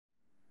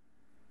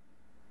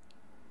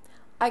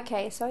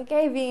Okay, so I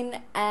gave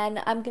in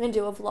and I'm going to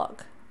do a vlog,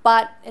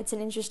 but it's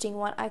an interesting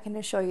one, I can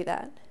assure you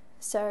that.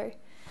 So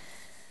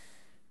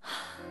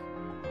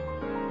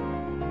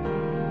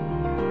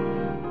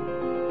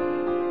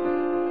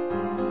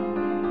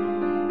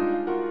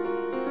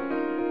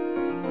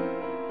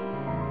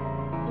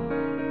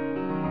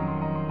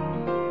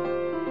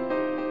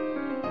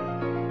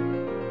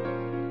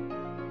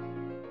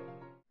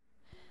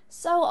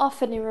so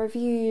often in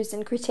reviews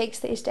and critiques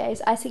these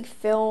days, I see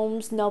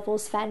films,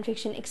 novels,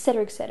 fanfiction,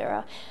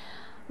 etc.,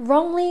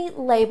 wrongly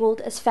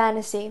labelled as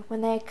fantasy when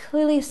they are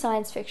clearly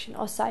science fiction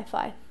or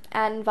sci-fi,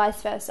 and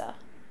vice versa.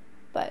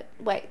 But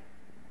wait,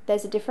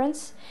 there's a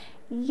difference?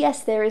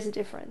 Yes, there is a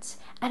difference,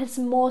 and it's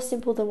more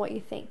simple than what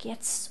you think,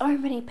 yet so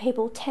many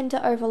people tend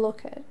to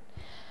overlook it.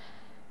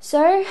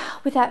 So,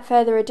 without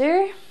further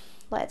ado,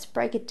 let's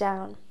break it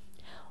down.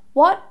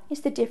 What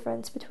is the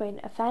difference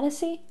between a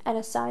fantasy and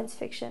a science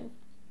fiction?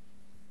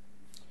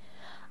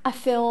 A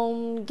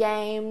film,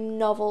 game,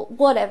 novel,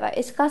 whatever,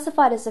 is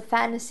classified as a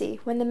fantasy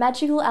when the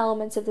magical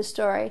elements of the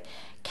story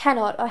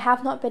cannot or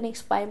have not been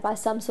explained by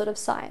some sort of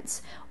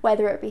science,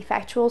 whether it be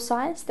factual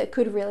science that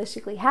could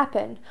realistically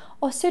happen,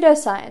 or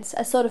pseudoscience,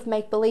 a sort of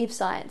make-believe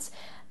science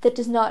that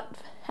does not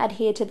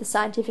adhere to the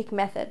scientific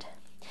method.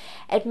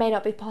 It may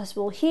not be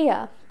possible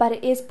here, but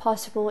it is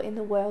possible in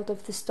the world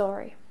of the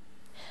story.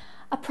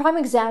 A prime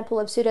example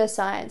of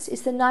pseudoscience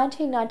is the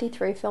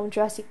 1993 film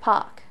Jurassic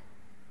Park.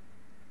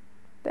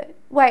 But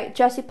wait,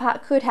 Jurassic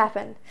Park could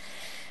happen.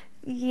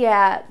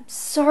 Yeah,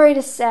 sorry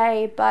to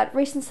say, but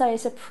recent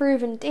studies have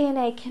proven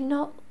DNA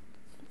cannot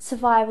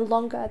survive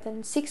longer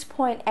than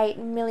 6.8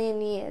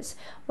 million years,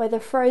 whether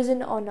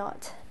frozen or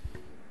not.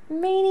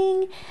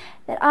 Meaning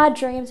that our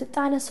dreams of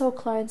dinosaur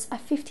clones are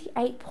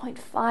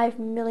 58.5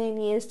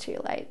 million years too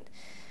late.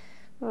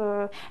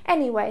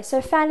 Anyway,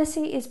 so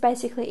fantasy is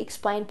basically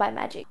explained by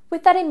magic.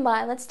 With that in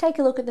mind, let's take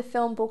a look at the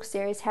film book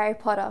series Harry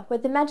Potter, where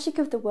the magic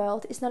of the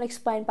world is not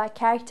explained by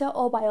character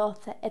or by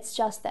author, it's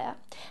just there,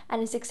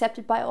 and is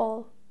accepted by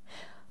all.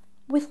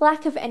 With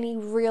lack of any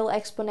real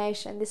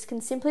explanation, this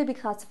can simply be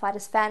classified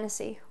as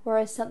fantasy,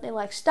 whereas something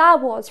like Star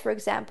Wars, for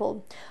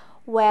example,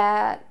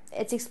 where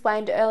it's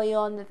explained early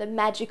on that the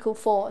magical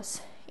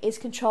force is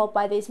controlled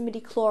by these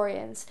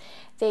midichlorians,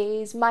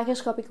 these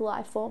microscopic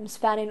life forms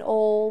found in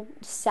all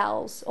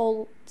cells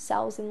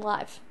in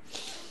life.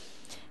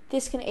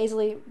 This can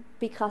easily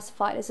be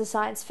classified as a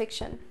science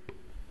fiction.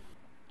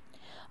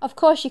 Of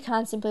course, you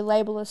can't simply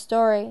label a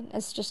story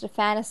as just a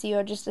fantasy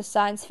or just a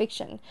science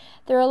fiction.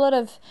 There are a lot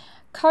of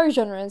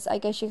co-genres, I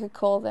guess you could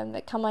call them,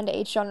 that come under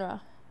each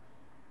genre.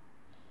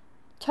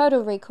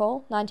 Total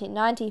Recall,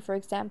 1990, for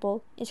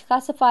example, is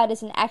classified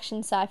as an action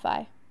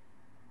sci-fi.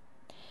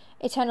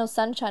 Eternal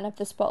Sunshine of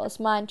the Spotless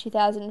Mind,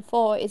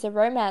 2004, is a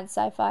romance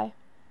sci-fi.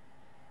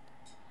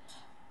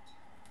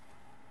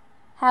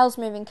 Howl's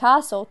Moving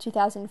Castle,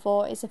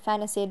 2004, is a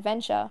fantasy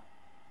adventure.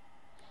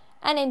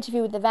 An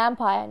Interview with the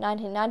Vampire,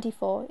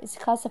 1994, is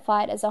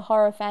classified as a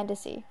horror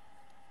fantasy.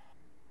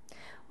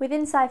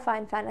 Within sci-fi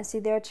and fantasy,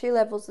 there are two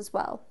levels as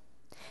well.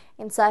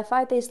 In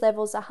sci-fi, these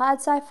levels are hard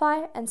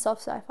sci-fi and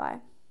soft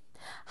sci-fi.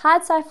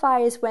 Hard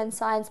sci-fi is when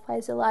science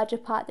plays a larger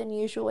part than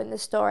usual in the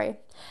story.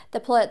 The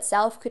plot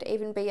itself could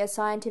even be a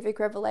scientific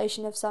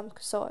revelation of some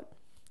sort.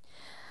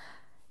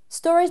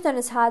 Stories known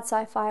as hard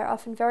sci-fi are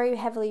often very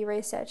heavily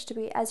researched to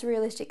be as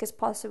realistic as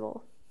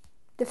possible.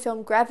 The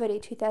film Gravity,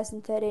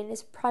 2013,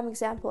 is a prime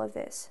example of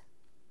this.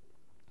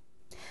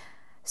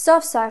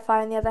 Soft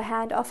sci-fi, on the other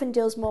hand, often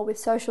deals more with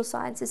social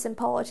sciences and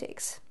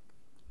politics.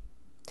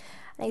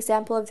 An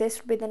example of this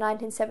would be the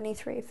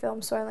 1973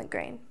 film Soylent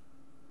Green.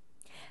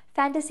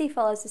 Fantasy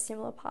follows a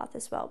similar path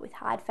as well, with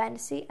hard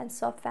fantasy and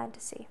soft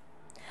fantasy.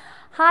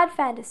 Hard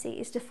fantasy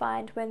is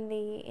defined when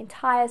the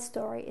entire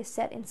story is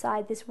set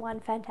inside this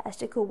one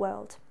fantastical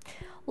world.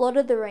 Lord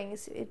of the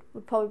Rings, it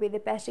would probably be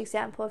the best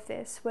example of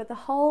this, where the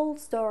whole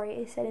story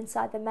is set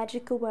inside the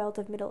magical world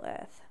of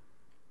Middle-earth.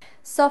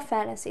 Soft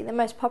fantasy, the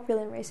most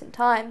popular in recent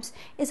times,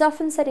 is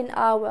often set in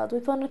our world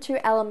with one or two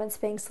elements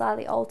being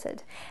slightly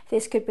altered.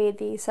 This could be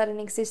the sudden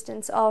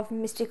existence of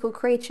mystical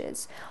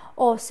creatures,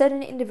 or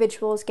certain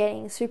individuals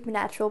gaining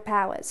supernatural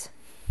powers.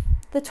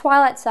 The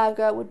Twilight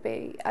Saga would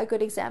be a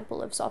good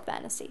example of soft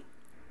fantasy.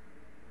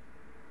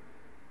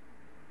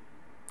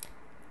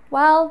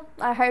 Well,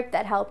 I hope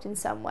that helped in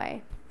some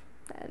way.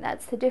 And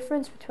that's the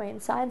difference between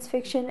science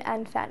fiction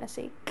and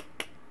fantasy.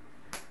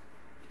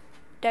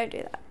 Don't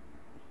do that.